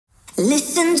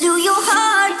Listen to your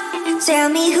heart, tell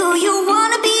me who you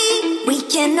wanna be. We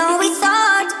can always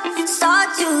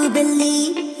start to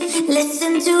believe.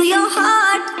 Listen to your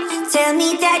heart, tell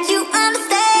me that you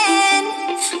understand.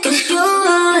 'Cause you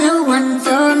are the one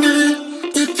for me,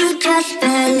 if you just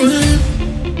believe.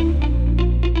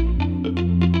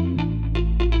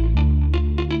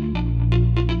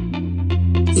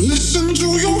 Listen to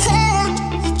your heart,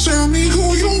 tell me who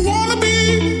you wanna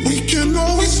be. We can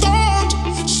always start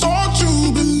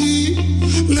to believe.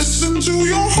 Listen to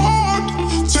your heart,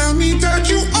 tell me that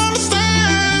you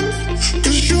understand.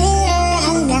 'Cause you are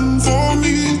the one for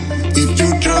me, if you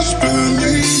just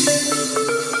believe.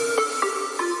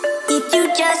 If you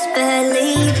just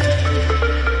believe.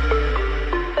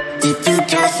 If you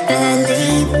just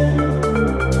believe.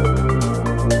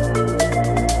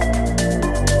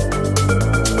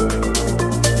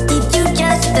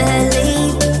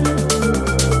 Believe.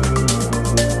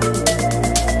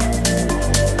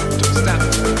 Don't stop.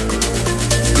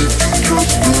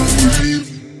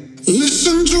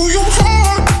 Listen to your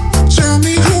heart, tell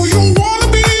me who you wanna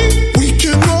be. We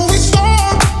can always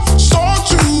start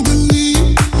to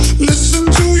believe. Listen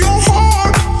to your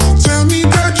heart, tell me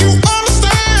that you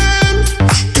understand.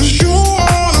 'Cause you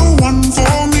are the one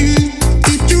for me,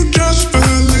 if you just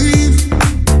believe.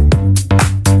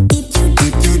 If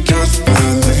you just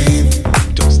believe.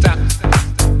 Don't stop.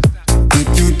 If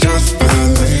you just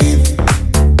believe.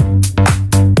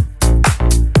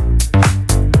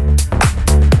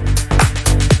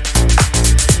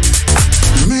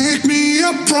 Make me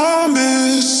a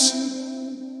promise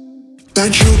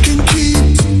that you can keep.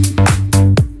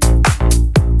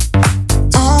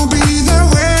 I'll be there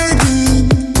waiting,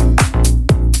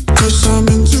 'cause I'm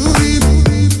in too deep.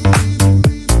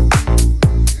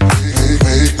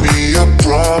 Make me a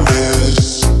promise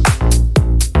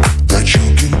that you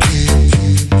can keep.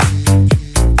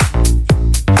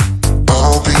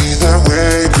 I'll be there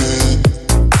waiting,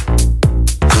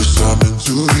 'cause I'm in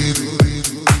too deep.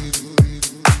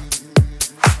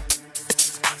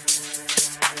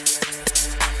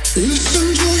 Listen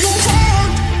to your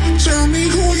heart, tell me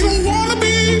who you wanna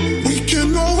be. We can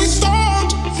always start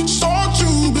to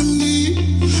believe.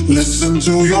 Listen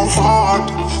to your heart,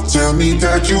 tell me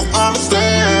that you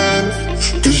understand.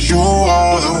 'Cause you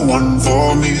are the one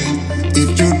for me, if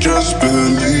you just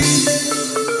believe.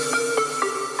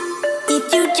 If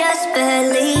you just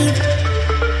believe.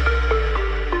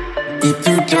 If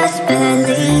you just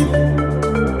believe.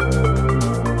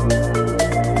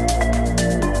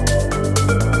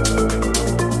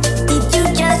 If you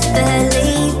just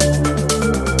believe.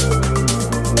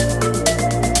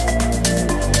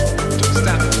 Don't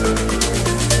stop.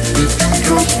 If you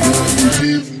just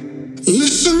believe.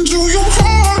 Listen to your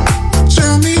heart,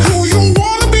 tell me who you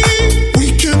wanna be. We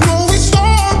can always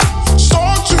start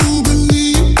to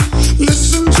believe.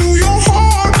 Listen to your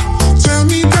heart, tell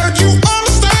me that you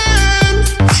understand.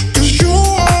 'Cause you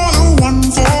are the one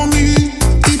for me,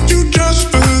 if you just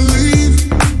believe.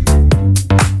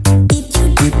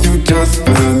 If you just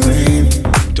believe.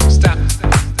 Don't stop.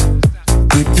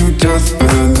 If you just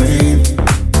believe.